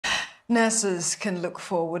Nurses can look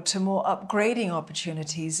forward to more upgrading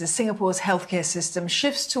opportunities as Singapore's healthcare system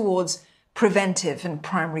shifts towards preventive and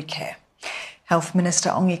primary care. Health Minister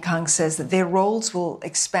Ong Ye Kung says that their roles will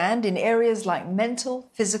expand in areas like mental,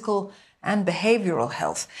 physical and behavioural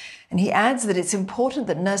health. And he adds that it's important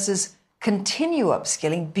that nurses continue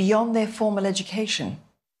upskilling beyond their formal education.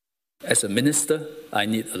 As a minister, I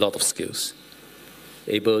need a lot of skills.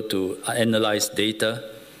 Able to analyse data,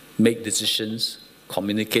 make decisions,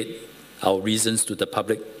 communicate our reasons to the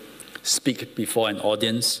public, speak before an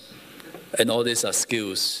audience, and all these are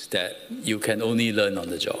skills that you can only learn on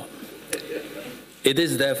the job. It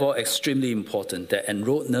is therefore extremely important that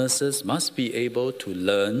enrolled nurses must be able to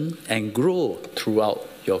learn and grow throughout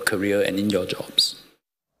your career and in your jobs.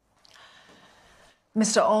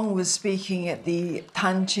 Mr. Ong was speaking at the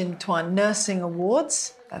Tuan Nursing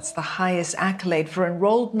Awards. That's the highest accolade for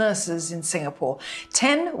enrolled nurses in Singapore.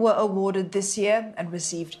 10 were awarded this year and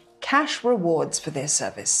received cash rewards for their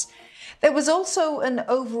service. There was also an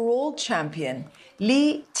overall champion,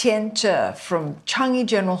 Li Tianzhe from Changi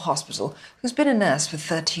General Hospital, who's been a nurse for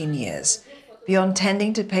 13 years. Beyond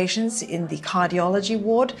tending to patients in the cardiology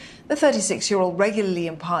ward, the 36-year-old regularly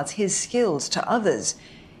imparts his skills to others.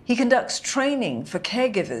 He conducts training for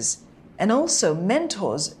caregivers and also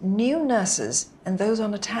mentors new nurses and those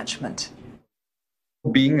on attachment.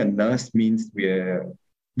 Being a nurse means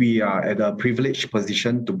we are at a privileged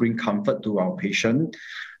position to bring comfort to our patients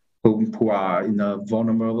who are in a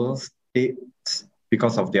vulnerable state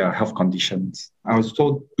because of their health conditions. I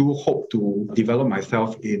also do hope to develop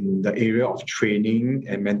myself in the area of training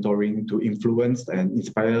and mentoring to influence and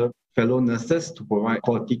inspire fellow nurses to provide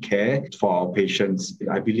quality care for our patients.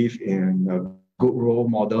 I believe in a good role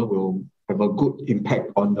model will have a good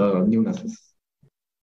impact on the new nurses.